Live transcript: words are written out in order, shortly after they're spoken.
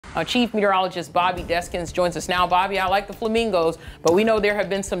Chief Meteorologist Bobby Deskins joins us now. Bobby, I like the flamingos, but we know there have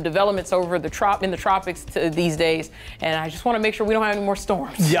been some developments over in the tropics these days, and I just want to make sure we don't have any more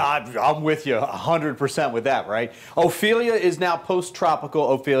storms. Yeah, I'm with you 100% with that, right? Ophelia is now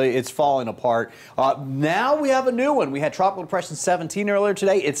post-tropical. Ophelia, it's falling apart. Now we have a new one. We had Tropical Depression 17 earlier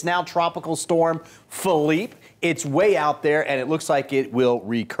today. It's now Tropical Storm Philippe. It's way out there, and it looks like it will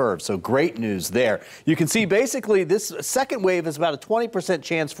recurve. So great news there. You can see basically this second wave is about a 20%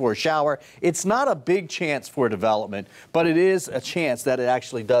 chance for a shower. It's not a big chance for development, but it is a chance that it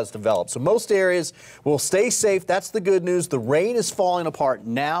actually does develop. So most areas will stay safe. That's the good news. The rain is falling apart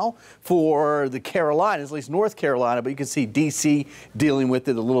now for the Carolinas, at least North Carolina, but you can see D.C. dealing with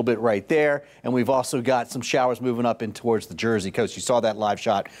it a little bit right there. And we've also got some showers moving up in towards the Jersey coast. You saw that live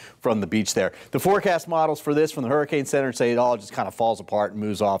shot from the beach there. The forecast models for this from the Hurricane Center say it all just kind of falls apart and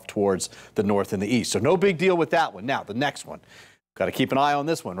moves off towards the north and the east. So no big deal with that one. Now, the next one. Got to keep an eye on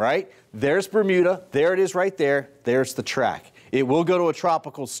this one, right? There's Bermuda. There it is right there. There's the track. It will go to a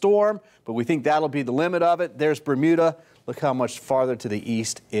tropical storm, but we think that'll be the limit of it. There's Bermuda. Look how much farther to the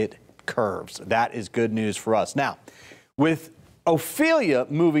east it curves. That is good news for us. Now, with Ophelia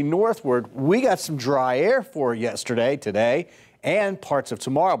moving northward, we got some dry air for yesterday, today, and parts of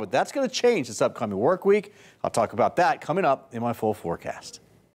tomorrow, but that's going to change this upcoming work week. I'll talk about that coming up in my full forecast.